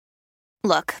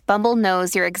Look, Bumble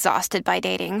knows you're exhausted by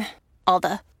dating. All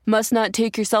the must not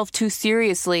take yourself too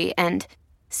seriously and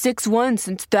 6'1"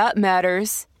 since that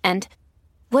matters. And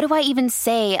what do I even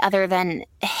say other than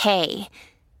hey?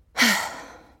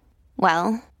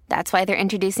 Well, that's why they're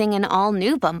introducing an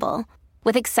all-new Bumble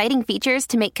with exciting features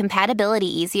to make compatibility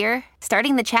easier,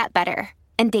 starting the chat better,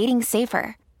 and dating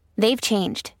safer. They've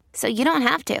changed, so you don't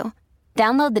have to.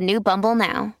 Download the new Bumble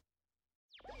now.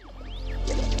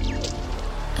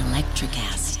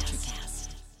 Electricast.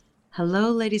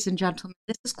 Hello, ladies and gentlemen.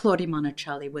 This is Claudia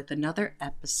Monticelli with another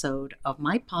episode of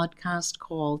my podcast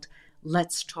called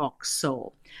Let's Talk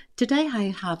Soul. Today I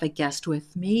have a guest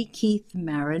with me, Keith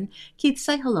Marin. Keith,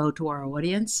 say hello to our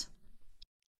audience.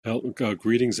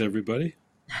 Greetings, everybody.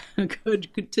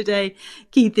 Good. Today,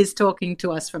 Keith is talking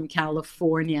to us from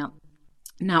California.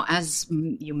 Now, as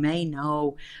you may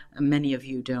know, many of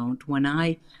you don't, when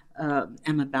I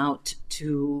am about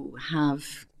to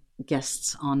have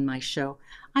guests on my show,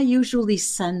 I usually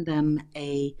send them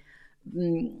a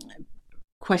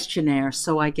questionnaire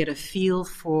so I get a feel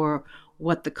for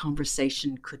what the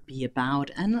conversation could be about,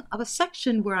 and a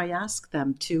section where I ask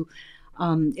them to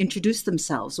introduce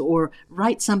themselves or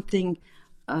write something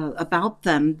about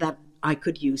them that I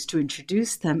could use to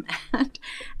introduce them.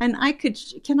 And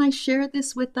can I share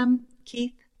this with them,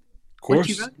 Keith? Of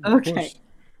course. Okay. Course.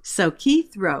 So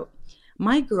Keith wrote,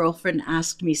 my girlfriend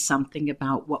asked me something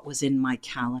about what was in my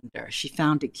calendar. She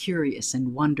found it curious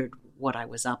and wondered what I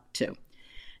was up to.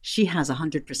 She has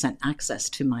 100%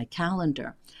 access to my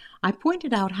calendar. I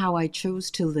pointed out how I chose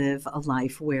to live a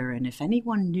life wherein if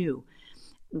anyone knew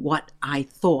what I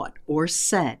thought or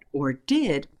said or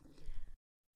did,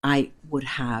 I would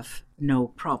have no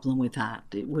problem with that.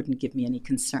 It wouldn't give me any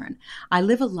concern. I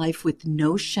live a life with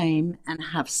no shame and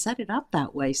have set it up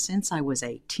that way since I was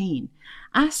 18.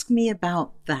 Ask me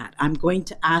about that. I'm going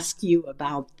to ask you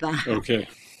about that. Okay.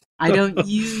 I don't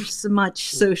use much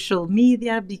social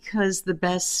media because the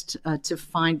best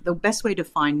way to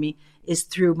find me is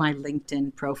through my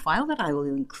LinkedIn profile that I will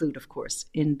include, of course,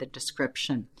 in the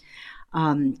description.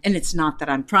 And it's not that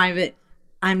I'm private.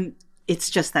 It's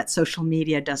just that social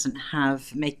media doesn't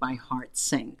make my heart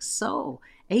sing. So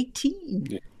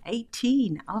 18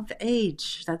 of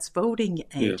age, that's voting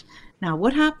age. Yeah. Now,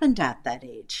 what happened at that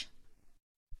age?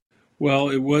 Well,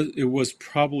 it was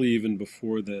probably even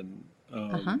before then.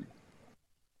 I'm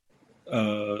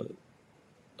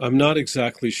not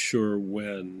exactly sure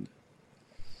when,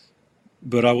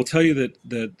 but I will tell you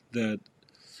that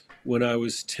when I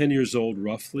was 10 years old,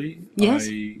 roughly, yes.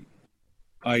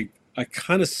 I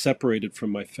kind of separated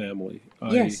from my family.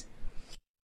 Yes.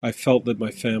 I felt that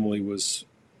my family was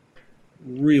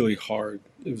really hard.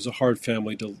 It was a hard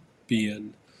family to be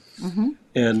in. Mm-hmm.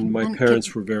 And my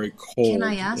parents were very cold. Can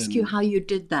I ask you how you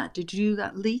did that? Did you do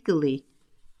that legally?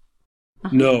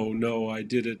 Uh-huh. No, I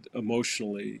did it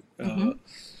emotionally. Mm-hmm.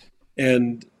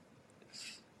 And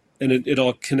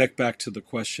it'll connect back to the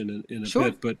question in a sure.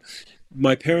 bit. But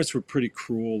my parents were pretty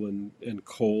cruel and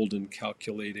cold and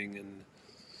calculating,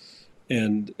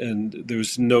 and there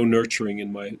was no nurturing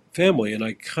in my family. And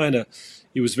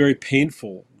it was very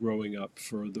painful growing up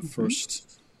for the mm-hmm.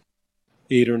 first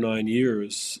 8 or 9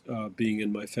 years being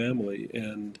in my family.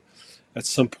 And at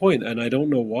some point, and I don't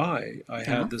know why, I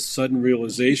had this sudden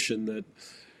realization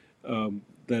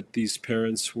that these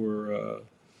parents were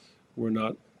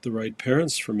not the right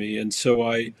parents for me. And so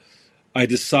I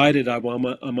decided I'm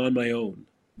on my own.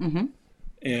 Mm-hmm.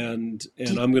 And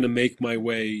I'm going to make my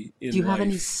way in life. Do you have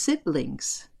any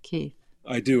siblings, Keith?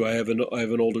 I do. I have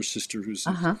an older sister who's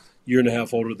a year and a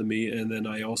half older than me, and then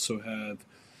I also have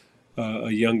a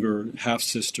younger half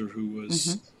sister who was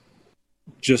mm-hmm.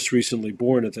 just recently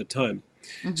born at that time.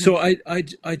 Mm-hmm. So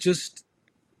I just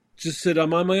said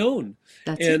I'm on my own.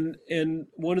 And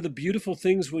one of the beautiful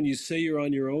things when you say you're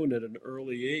on your own at an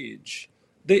early age,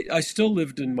 I still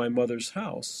lived in my mother's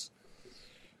house.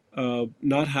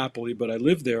 Not happily, but I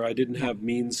lived there. I didn't have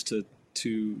means to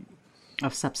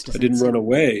of subsistence. I didn't run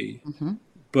away. Mm-hmm.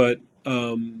 But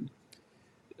one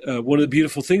of the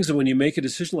beautiful things is when you make a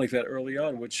decision like that early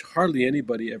on, which hardly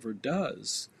anybody ever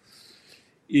does,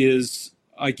 is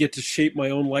I get to shape my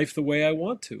own life the way I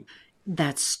want to.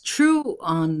 That's true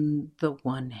on the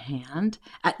one hand,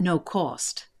 at no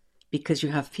cost. Because you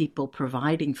have people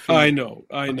providing for you. I know.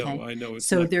 It's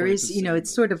so there is,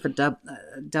 it's sort of a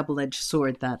double-edged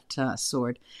sword, that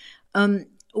sword.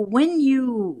 When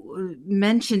you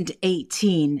mentioned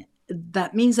 18,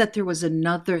 that means that there was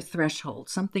another threshold.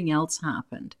 Something else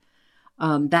happened.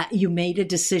 That you made a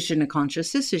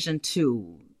conscious decision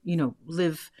to,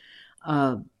 live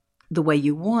the way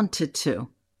you wanted to.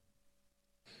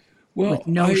 with Well,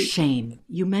 no shame.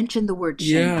 You mentioned the word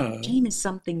shame. yeah. Shame is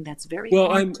something that's very Well,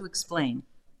 hard to explain.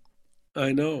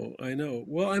 I know, I know.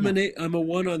 Well, Yeah. I'm a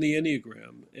one on the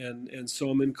Enneagram, and so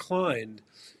I'm inclined.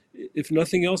 If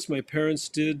nothing else, my parents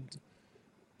did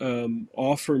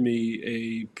offer me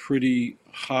a pretty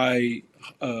high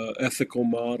ethical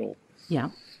model,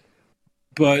 Yeah.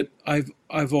 but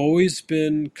I've always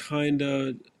been kind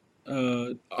of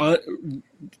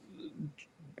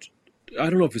I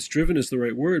don't know if it's driven is the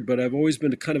right word, but I've always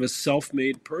been a kind of a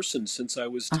self-made person since I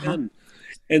was Uh-huh. 10.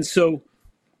 And so,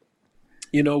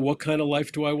 what kind of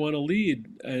life do I want to lead?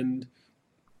 And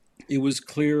it was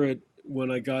clear when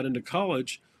I got into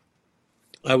college,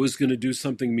 I was going to do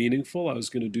something meaningful. I was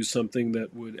going to do something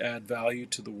that would add value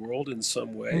to the world in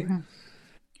some way. Hmm.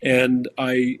 And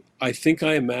I think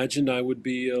I imagined I would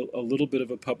be a little bit of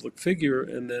a public figure.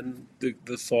 And then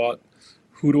the thought,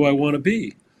 who do I want to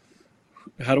be?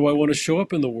 How do I want to show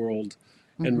up in the world?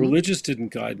 And Hmm. religion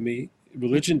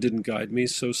didn't guide me,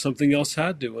 so something else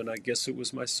had to, and I guess it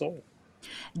was my soul.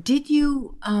 Did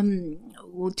you,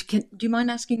 do you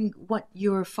mind asking what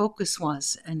your focus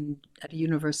was and at a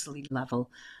university level?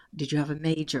 Did you have a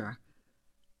major?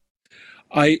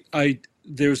 I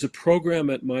there's a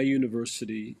program at my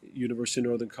university, University of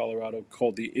Northern Colorado,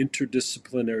 called the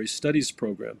Interdisciplinary Studies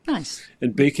Program. Nice.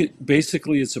 And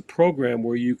basically it's a program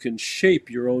where you can shape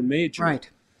your own major. Right.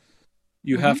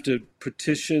 You Hmm. have to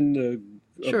petition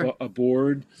Sure. a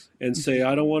board and say,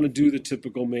 I don't want to do the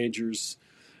typical majors.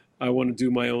 I want to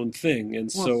do my own thing. And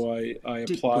Well, so I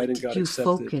applied what and did got you accepted.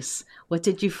 focus? What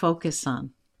did you focus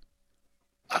on?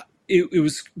 It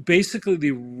was basically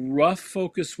the rough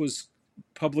focus was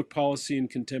public policy in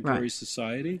Right. contemporary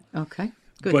society, Okay.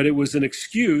 Good. but it was an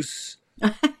excuse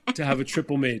to have a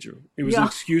triple major. It was an Yeah.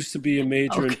 excuse to be a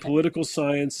major in Okay. political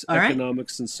science, All right.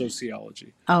 economics, and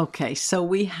sociology. Okay. So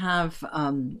we have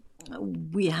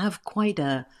quite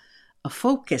a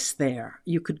focus there.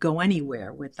 You could go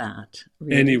anywhere with that,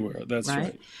 really, Anywhere, that's right?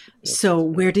 right. That's So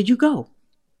right. where did you go?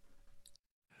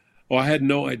 Well, I had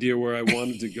no idea where I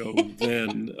wanted to go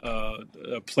then.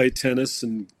 Play tennis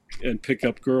and pick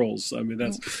up girls. I mean,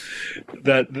 that's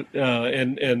that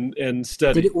and Did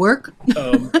study. it work?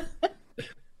 Um,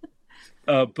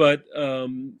 but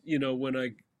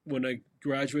when I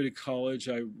graduated college,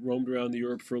 I roamed around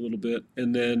Europe for a little bit,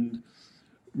 and then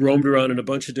roamed around in a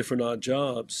bunch of different odd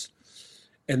jobs,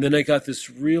 and then I got this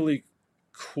really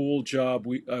cool job.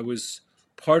 I was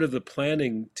part of the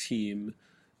planning team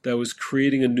that was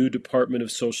creating a new department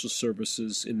of social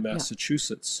services in Yeah.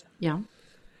 Massachusetts, Yeah.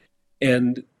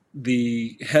 and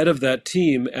the head of that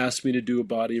team asked me to do a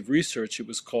body of research. It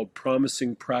was called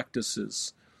Promising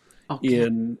Practices Okay.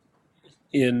 in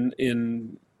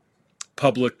in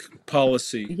public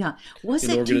policy Yeah. Was in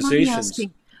it, do you mind me organizations.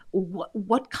 asking,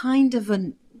 what kind of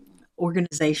an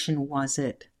organization was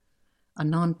it? A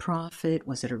nonprofit?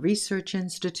 Was it a research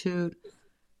institute?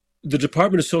 The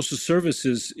Department of Social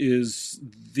Services is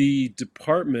the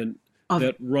department Of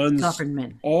that runs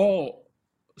government? all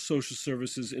social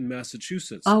services in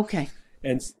Massachusetts. Okay.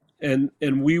 And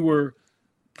and we were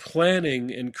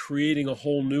planning and creating a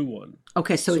whole new one.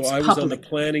 Okay, so So it's I was on the public.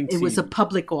 planning It was a team.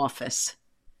 public office.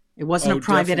 It wasn't a Oh,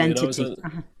 private definitely. And I was entity.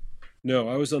 on Uh-huh. no,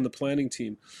 I was on the planning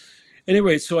team.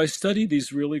 Anyway, so I studied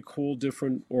these really cool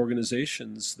different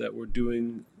organizations that were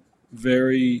doing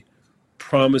very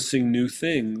promising new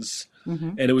things,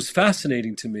 Hmm. and it was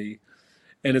fascinating to me.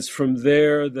 And it's from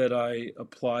there that I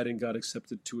applied and got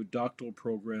accepted to a doctoral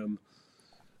program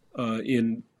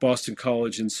in Boston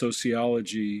College in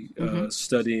sociology, Hmm.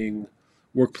 studying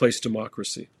workplace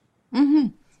democracy. Hmm.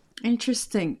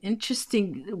 Interesting.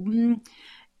 Interesting.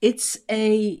 It's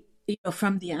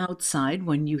from the outside,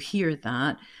 when you hear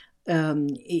that,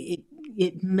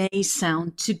 it may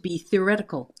sound to be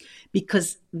theoretical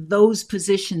because those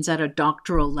positions at a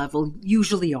doctoral level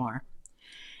usually are.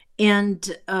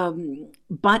 And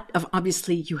but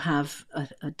obviously you have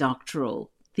a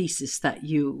doctoral thesis that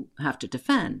you have to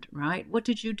defend, right? What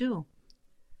did you do?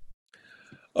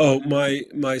 Oh,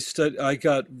 my study. I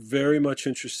got very much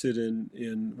interested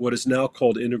in what is now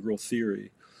called integral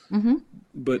theory. Hmm.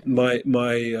 But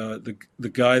the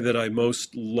guy that I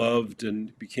most loved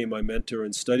and became my mentor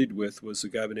and studied with was a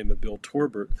guy by the name of Bill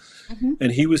Torbert, Hmm.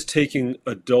 and he was taking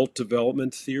adult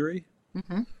development theory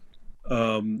Hmm.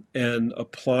 and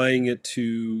applying it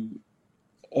to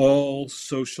all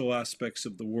social aspects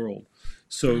of the world.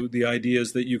 So the idea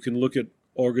is that you can look at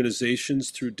organizations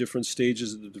through different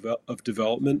stages of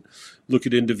development, look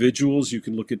at individuals, you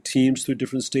can look at teams through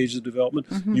different stages of development,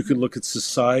 Hmm. you can look at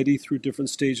society through different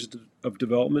stages of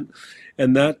development,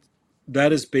 and that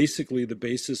is basically the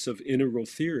basis of integral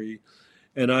theory.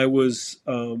 And I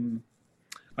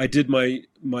I did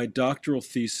my doctoral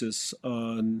thesis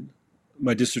on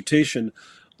my dissertation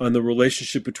on the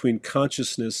relationship between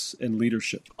consciousness and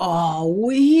leadership. Oh,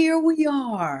 here we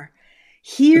are.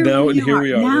 Here Now we and here are.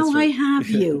 we are. Now That's I right. have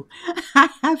you. I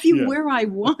have you Yeah, where I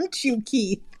want you,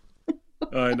 Keith.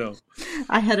 I know.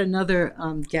 I had another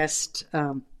guest,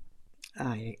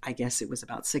 I guess it was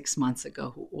about 6 months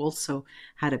ago, who also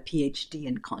had a PhD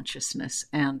in consciousness.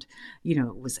 And,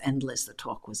 it was endless. The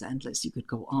talk was endless. You could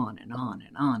go on and on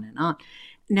and on and on.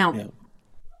 Now, Yeah,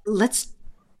 let's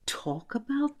talk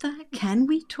about that. Can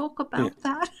we talk yeah. about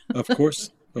that? Of course,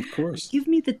 of course. Give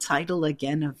me the title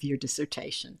again of your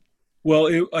dissertation.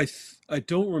 Well, I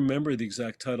don't remember the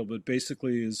exact title, but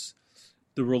basically is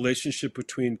the relationship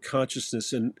between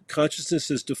consciousness, and consciousness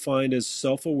is defined as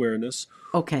self-awareness,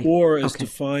 Okay. or as Okay.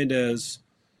 defined as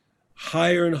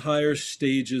higher and higher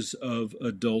stages of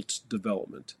adult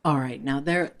development. All right. Now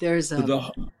there's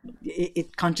So a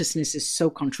consciousness is so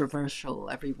controversial.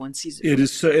 Everyone sees it it from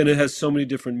is so, and it has so many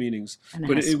different meanings. and it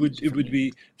But has so many it different would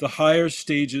meanings. be the higher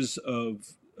stages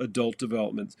of adult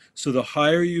development. So the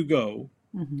higher you go,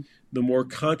 Hmm. the more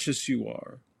conscious you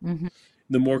are. Hmm.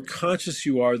 The more conscious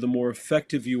you are, the more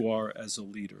effective you are as a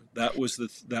leader. That was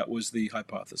the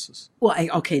hypothesis. Well,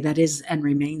 okay, that is and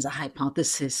remains a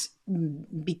hypothesis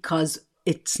because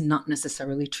it's not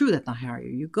necessarily true that the higher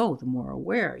you go, the more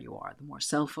aware you are, the more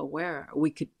self-aware.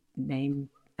 We could name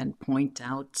and point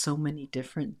out so many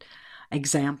different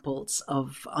examples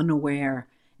of unaware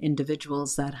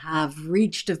individuals that have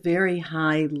reached a very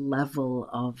high level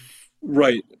of.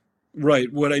 Right,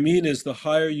 right. What I mean is the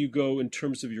higher you go in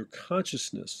terms of your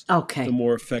consciousness, the Okay,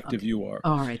 more effective okay. you are.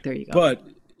 All right, there you go. But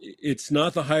it's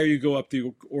not the higher you go up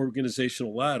the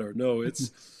organizational ladder. No,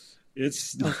 it's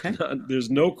Okay. not, there's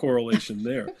no correlation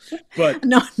there. But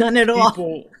No, none at all.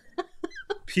 people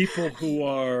people who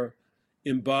are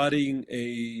embodying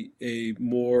a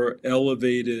more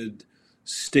elevated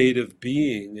state of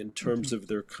being in terms of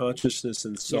their consciousness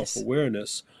and Yes.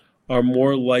 self-awareness are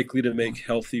more likely to make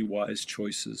healthy, wise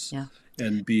choices Yeah.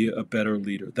 and be a better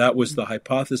leader. That was the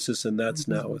hypothesis, and that's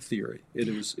Mm-hmm. now a theory. It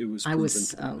was I proven was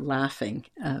to be. laughing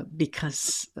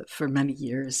because for many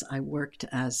years I worked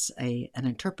as an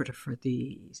interpreter for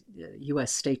the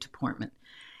U.S. State Department.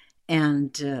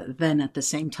 And then at the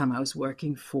same time, I was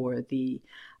working for the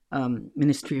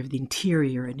Ministry of the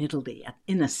Interior in Italy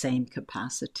in the same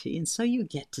capacity. And so you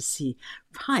get to see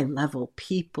high level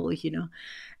people,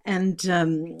 and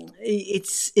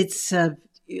it's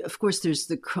of course, there's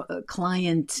the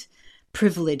client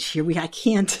privilege here. I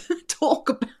can't talk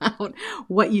about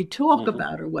what you talk Mhm.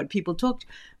 about or what people talk,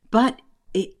 but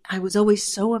I was always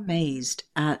so amazed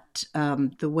at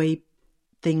the way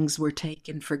things were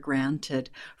taken for granted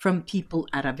from people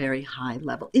at a very high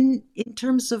level in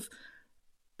terms of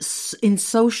in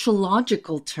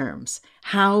sociological terms,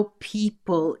 how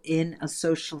people in a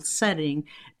social setting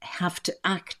have to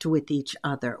act with each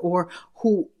other, or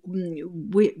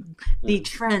the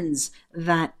trends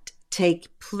that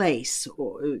take place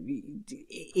or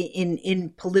in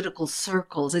political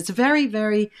circles. It's very,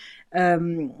 very.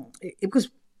 It was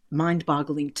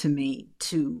mind-boggling to me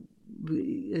to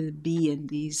be in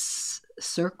these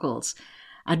circles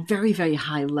at very, very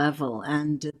high level,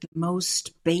 and the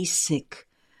most basic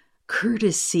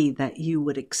courtesy that you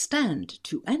would extend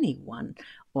to anyone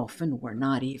often were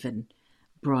not even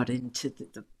brought into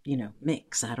the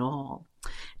mix at all.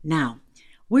 Now,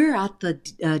 we're at the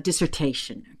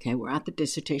dissertation. Okay, we're at the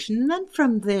dissertation. And then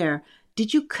from there,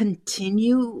 did you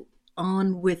continue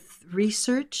on with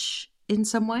research in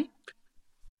some way?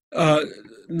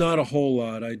 Not a whole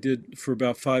lot. I did for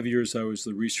about 5 years. I was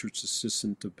the research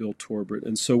assistant to Bill Torbert,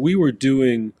 and so we were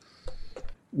doing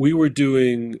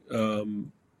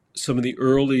some of the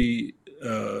early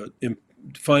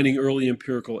finding early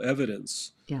empirical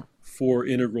evidence Yeah. for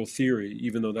integral theory,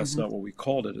 even though that's Mm-hmm. not what we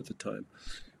called it at the time,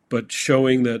 but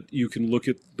showing that you can look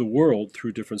at the world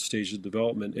through different stages of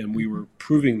development, and we were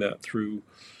proving that through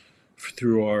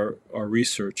our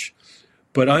research.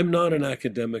 But I'm not an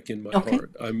academic in my Okay.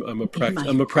 heart. I'm a In my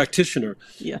I'm a practitioner,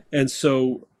 Yeah. and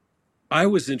so I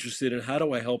was interested in how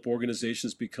do I help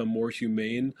organizations become more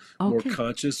humane, more Okay.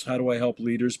 conscious? How do I help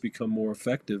leaders become more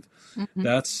effective? Mhm.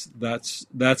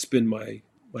 That's been my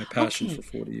passion Okay. for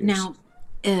 40 years. Now,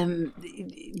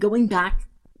 going back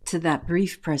to that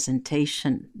brief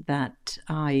presentation that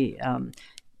I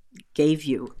gave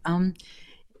you,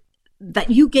 that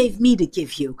you gave me to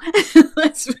give you.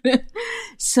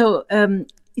 So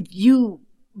you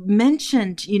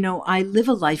mentioned, I live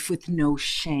a life with no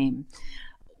shame.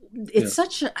 It's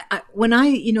such a, when I,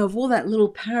 of all that little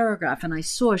paragraph and I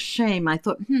saw shame, I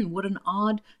thought, what an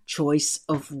odd choice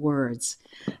of words.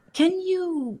 Can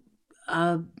you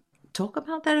Uh, Talk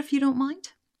about that if you don't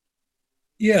mind.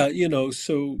 Yeah,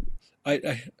 so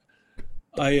I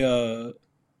I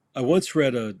I once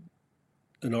read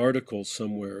an article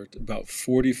somewhere about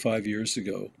 45 years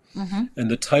ago, Mm-hmm.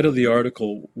 and the title of the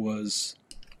article was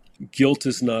 "Guilt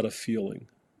is Not a Feeling."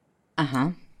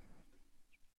 Uh-huh.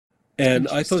 And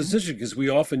I thought it's Interesting. interesting because we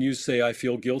often use say I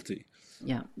feel guilty.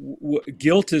 Yeah.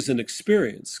 Guilt is an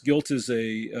experience. Guilt is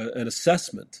an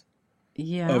assessment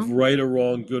Yeah. of right or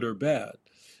wrong, good or bad.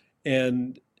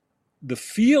 And the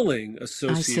feeling I see.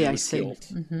 associated I with see. guilt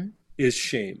Mm-hmm. is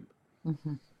shame.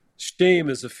 Mm-hmm. Shame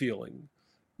is a feeling.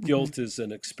 Mm-hmm. Guilt is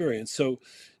an experience. So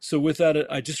with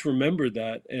that, I just remembered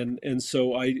that, and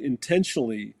so I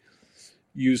intentionally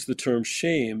use the term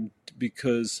shame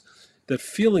because that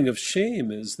feeling of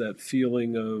shame is that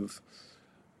feeling of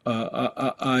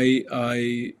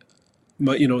I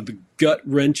my the gut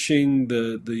wrenching,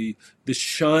 the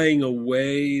shying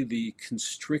away, the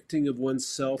constricting of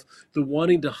oneself, the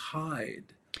wanting to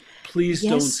hide. Please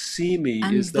don't Yes. see me is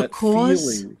And the that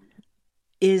cause feeling.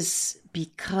 is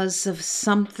because of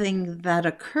something that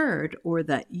occurred or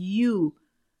that you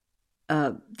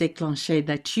déclenché,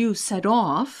 that you set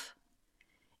off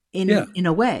Yeah, in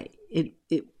a way. It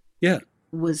yeah,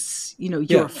 was, yeah,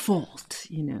 your fault,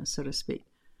 so to speak.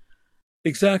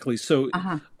 exactly. So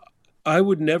Uh-huh. I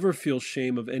would never feel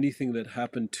shame of anything that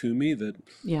happened to me that,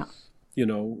 Yeah. you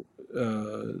know,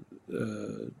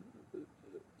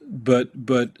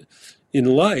 but in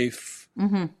life,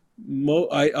 Mm-hmm.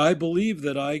 I believe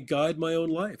that I guide my own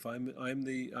life. I'm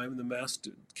the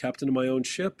master captain of my own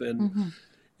ship, Mm-hmm.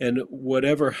 and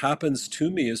whatever happens to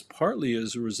me is partly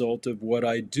as a result of what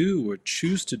I do or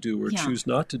choose to do or Yeah. choose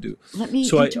not to do. Let me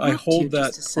So I interrupt you hold just a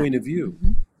that point of second. view.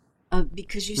 Mm-hmm.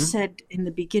 Because you Hmm? said in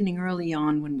the beginning, early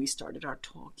on when we started our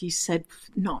talk, you said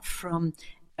not from,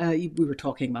 we were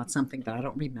talking about something that I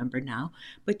don't remember now,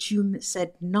 but you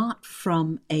said not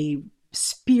from a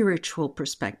spiritual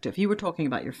perspective. You were talking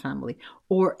about your family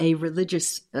or a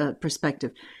religious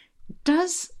perspective.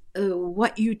 Does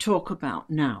what you talk about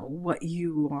now, what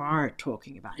you are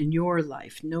talking about in your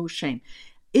life, no shame,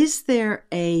 is there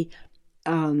a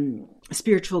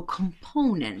spiritual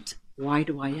component? Why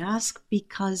do I ask?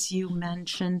 Because you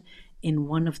mentioned in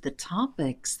one of the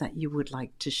topics that you would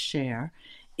like to share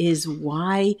is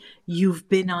why you've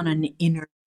been on an inner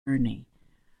journey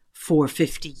for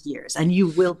 50 years and you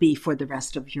will be for the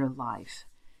rest of your life.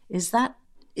 Is that,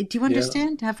 do you Yeah.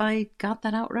 understand? Have I got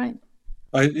that out right?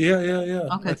 Yeah.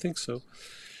 I Okay. think so.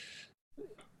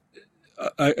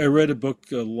 I read a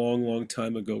book a long, long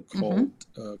time ago Mm-hmm.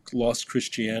 called Lost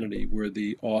Christianity, where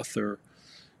the author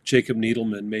Jacob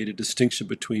Needleman made a distinction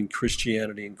between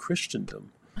Christianity and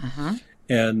Christendom. Uh-huh.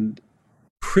 And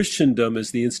Christendom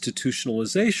is the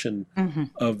institutionalization Mm-hmm.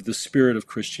 of the spirit of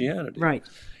Christianity. Right.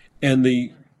 And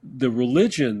the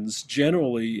religions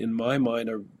generally, in my mind,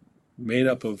 are made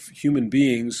up of human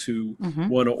beings who Mm-hmm.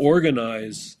 want to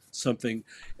organize something,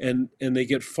 and they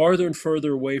get farther and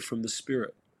further away from the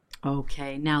spirit.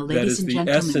 Okay. Now, That ladies is and the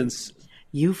gentlemen, essence.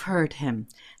 you've heard him.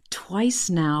 Twice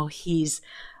now he's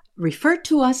referred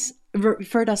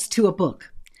us to a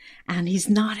book, and he's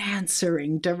not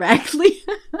answering directly.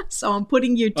 So I'm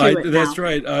putting you to it That's now.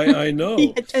 right. I He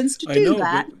know, tends to I do know,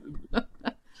 but that.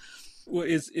 well,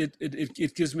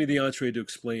 it gives me the entree to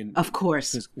Of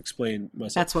course. explain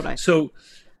myself. That's what I thought. So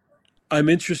I'm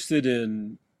interested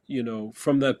in,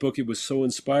 from that book, it was so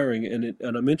inspiring, and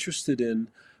I'm interested in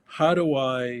how do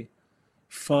I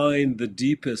find the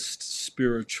deepest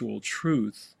spiritual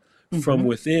truth from Hmm.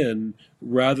 within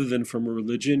rather than from a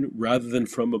religion, rather than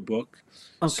from a book.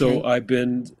 So Okay. I've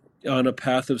been on a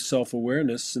path of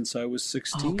self-awareness since I was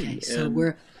Okay. 16, So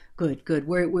we're good. Good.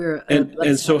 We're and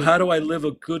let's so say, how do I live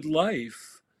a good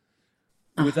life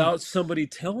uh-huh. without somebody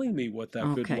telling me what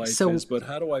that good Okay. life So is, but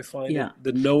how do I find it, yeah,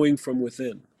 the knowing from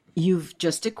within? you've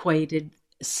just equated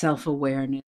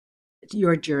self-awareness,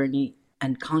 your journey,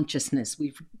 and consciousness.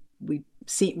 We're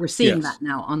seeing Yes. that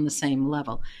now on the same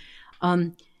level.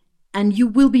 Um, and you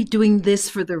will be doing this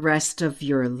for the rest of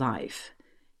your life.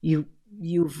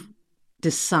 You've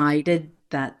decided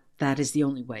that that is the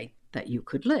only way that you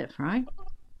could live, right?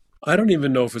 I don't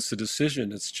even know if it's a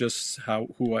decision. It's just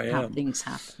who I How am. things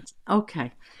happen.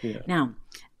 Okay. Yeah. Now,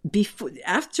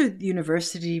 after the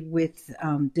university with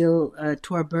Bill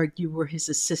Torberg, you were his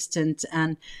assistant,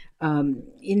 and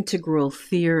integral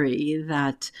theory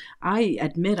that I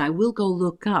admit I will go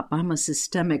look up. I'm a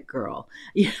systemic girl,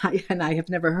 yeah, and I have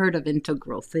never heard of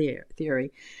integral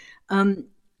theory. Um,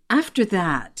 After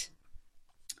that,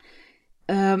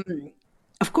 um,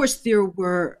 of course, there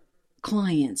were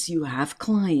clients. You have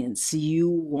clients.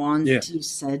 You Yeah.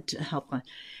 said, to help.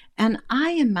 And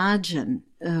I imagine,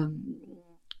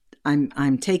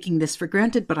 I'm taking this for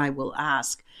granted, but I will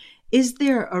ask, is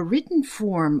there a written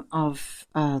form of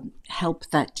help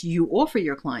that you offer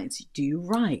your clients? Do you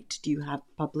write? Do you have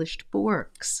published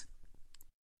works?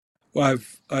 Well,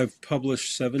 I've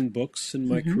published 7 books in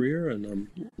my Hmm. career, and I'm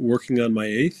working on my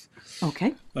 8th.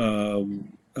 Okay.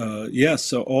 Yeah,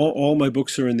 so all my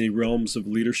books are in the realms of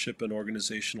leadership and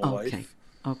organizational Okay. life.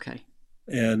 Okay.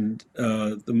 And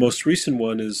the most recent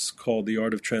one is called The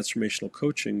Art of Transformational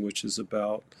Coaching, which is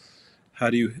about how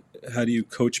do you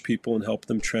coach people and help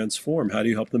them transform? How do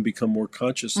you help them become more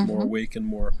conscious, more Hmm. awake, and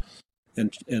more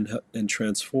and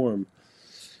transform?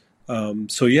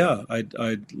 So yeah,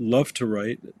 I'd love to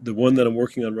write. The one that I'm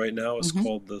working on right now is Hmm.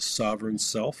 called The Sovereign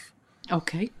Self,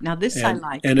 Okay. Now this I and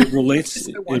like. and it relates This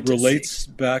I it want to see. relates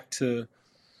back to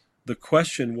the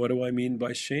question, what do I mean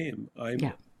by shame?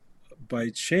 Yeah.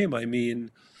 By shame I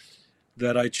mean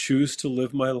that I choose to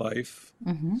live my life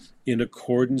Hmm. in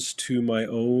accordance to my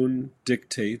own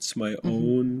dictates, my Hmm.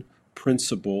 own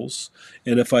principles.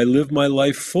 And if I live my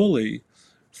life fully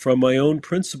from my own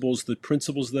principles, the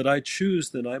principles that I choose,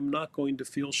 then I'm not going to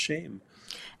feel shame.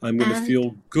 I'm going to And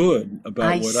feel good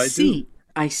about I what I do. see,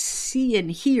 I see and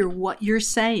hear what you're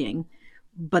saying,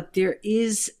 but there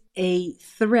is a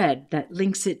thread that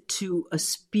links it to a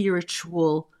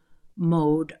spiritual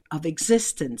mode of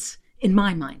existence. In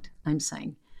my mind, I'm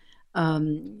saying.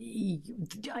 You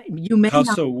may How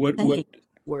not so? What say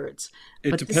words,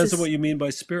 it but this depends on what is, you mean by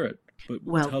spirit. But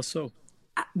well, how so?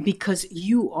 because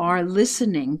you are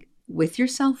listening with your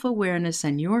self awareness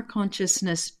and your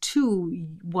consciousness to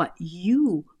what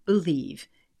you believe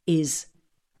is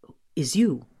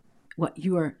you, what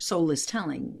your soul is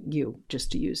telling you,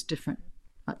 just to use different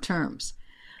terms.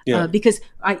 Yeah. Because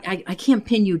I can't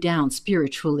pin you down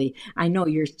spiritually. I know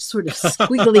you're sort of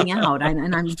squiggling out,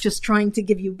 and I'm just trying to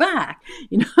give you back,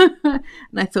 you know. And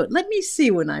I thought, let me see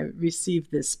when I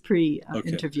receive this Okay.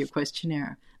 pre-interview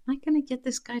questionnaire. Am I going to get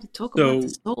this guy to talk about the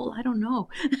So soul? I don't know.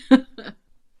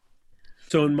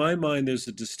 so in my mind there's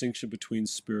a distinction between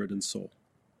spirit and soul.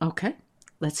 Okay,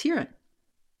 let's hear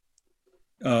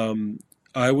it. Um,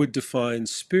 I would define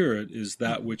spirit as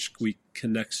that which we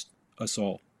connects us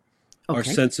all. Our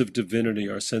Okay, sense of divinity,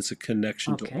 our sense of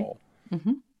connection to okay. all.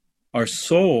 Mm-hmm. Our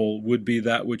soul would be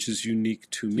that which is unique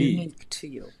to me. Unique to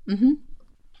you. Mm-hmm.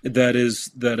 That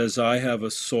is, that as I have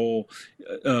a soul,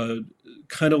 uh,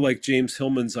 kind of like James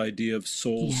Hillman's idea of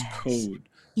soul's Yes, code,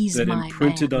 he's that my man.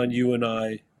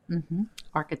 Mm-hmm.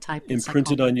 Archetypal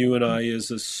imprinted psychology. on you and I is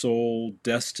a soul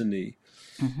destiny.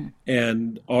 Mm-hmm.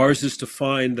 And ours is to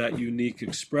find that unique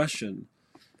expression,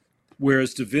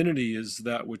 whereas divinity is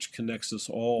that which connects us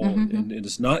all, Mm-hmm. and it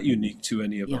is not unique to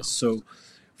any of Yeah. us. So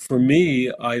for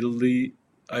me, I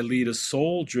lead a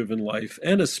soul-driven life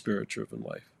and a spirit-driven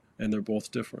life, and they're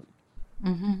both different.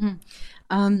 Mm-hmm.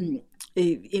 Um,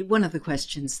 One of the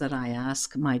questions that I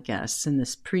ask my guests in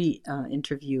this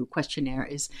pre-interview questionnaire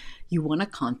is, you won a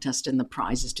contest and the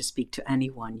prize is to speak to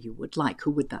anyone you would like.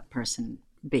 Who would that person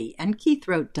be? And Keith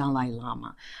wrote Dalai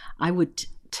Lama. I would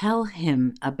tell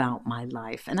him about my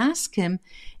life and ask him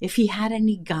if he had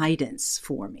any guidance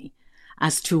for me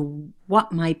as to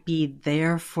what might be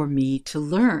there for me to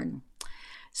learn.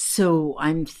 So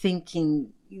I'm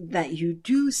thinking that you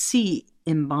do see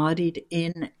embodied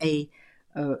in a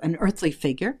an earthly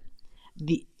figure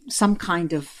the some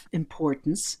kind of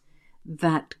importance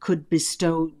that could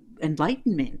bestow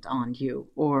enlightenment on you,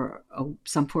 or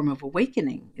some form of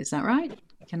awakening. Is that right?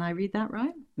 Can I read that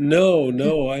right? No,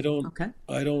 no, I don't. Okay.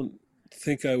 I don't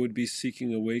think I would be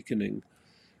seeking awakening.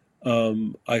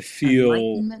 I feel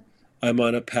Enlightenment. I'm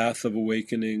on a path of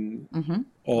awakening Mm-hmm.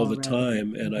 all the Already.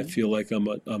 time, and I Mm-hmm. feel like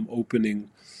I'm opening,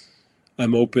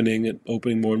 and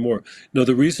opening more and more. No,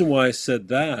 the reason why I said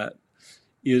that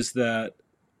is that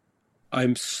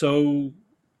I'm so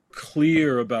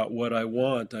clear about what I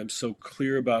want. I'm so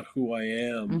clear about who I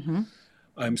am. Mm-hmm.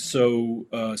 I'm so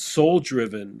soul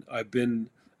driven. I've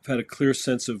had a clear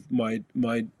sense of my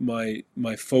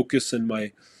focus and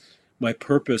my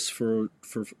purpose for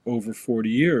over 40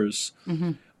 years.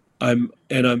 Mm-hmm.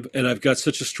 I've got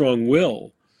such a strong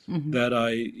will Mm-hmm. that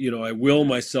I will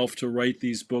myself to write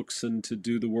these books and to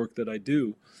do the work that I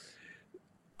do.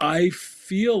 I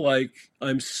feel like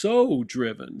I'm so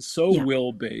driven, so Yeah.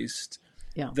 will based,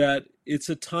 Yeah. that it's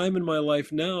a time in my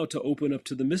life now to open up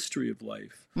to the mystery of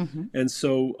life. Mm-hmm. And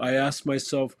so I ask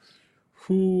myself,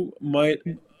 who might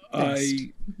Best.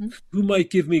 I Mm-hmm. who might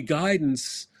give me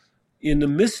guidance in the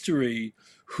mystery?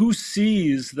 Who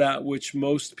sees that which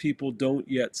most people don't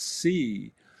yet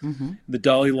see? Mm-hmm. The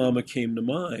Dalai Lama came to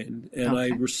mind, and I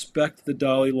Okay. respect the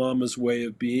Dalai Lama's way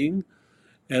of being,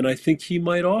 And I think he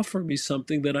might offer me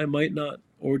something that I might not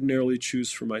ordinarily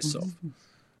choose for myself.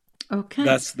 Okay.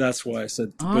 That's why I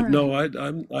said, All but right. no,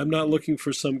 I'm not looking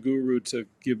for some guru to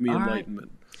give me All right.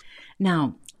 enlightenment.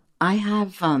 Now,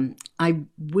 I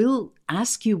will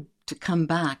ask you to come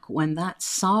back when that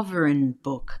Sovereign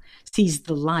book sees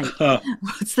the light.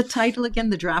 What's the title again?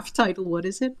 The draft title, what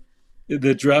is it?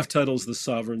 The draft title is The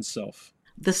Sovereign Self.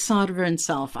 The Sovereign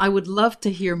Self. I would love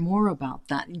to hear more about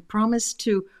that. And promise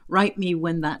to write me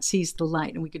when that sees the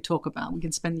light, and we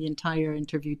can spend the entire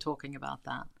interview talking about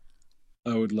that.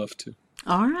 I would love to.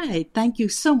 All right. Thank you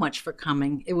so much for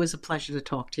coming. It was a pleasure to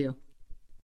talk to you.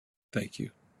 Thank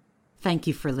you. Thank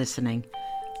you for listening.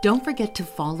 Don't forget to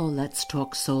follow Let's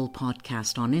Talk Soul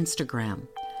Podcast on Instagram.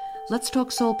 Let's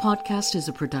Talk Soul Podcast is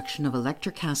a production of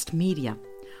Electrocast Media.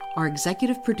 Our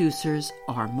executive producers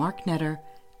are Mark Netter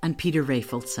and Peter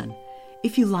Rafelson.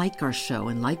 If you like our show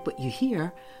and like what you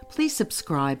hear, please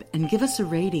subscribe and give us a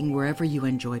rating wherever you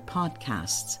enjoy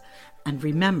podcasts. And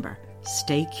remember,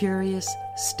 stay curious,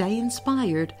 stay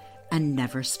inspired, and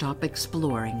never stop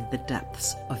exploring the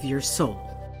depths of your soul.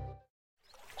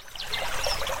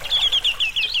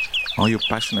 Are you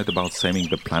passionate about saving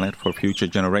the planet for future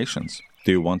generations?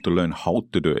 Do you want to learn how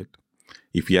to do it?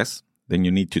 If yes, then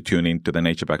you need to tune in to the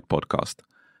Nature Backed podcast.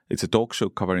 It's a talk show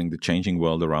covering the changing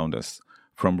world around us,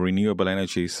 from renewable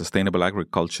energy, sustainable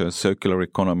agriculture, circular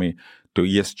economy, to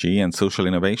ESG and social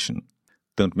innovation.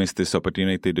 Don't miss this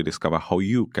opportunity to discover how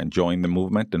you can join the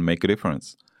movement and make a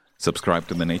difference. Subscribe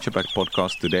to the Nature Backed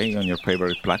podcast today on your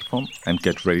favorite platform and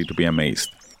get ready to be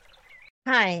amazed.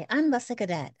 Hi, I'm Leslie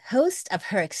Godet, host of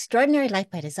her Extraordinary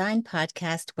Life by Design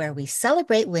podcast, where we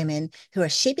celebrate women who are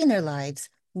shaping their lives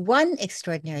one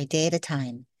extraordinary day at a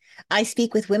time. I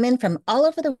speak with women from all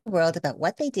over the world about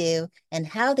what they do and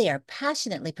how they are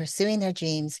passionately pursuing their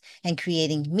dreams and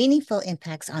creating meaningful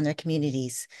impacts on their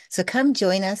communities. So come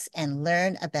join us and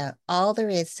learn about all there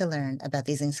is to learn about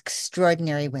these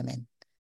extraordinary women.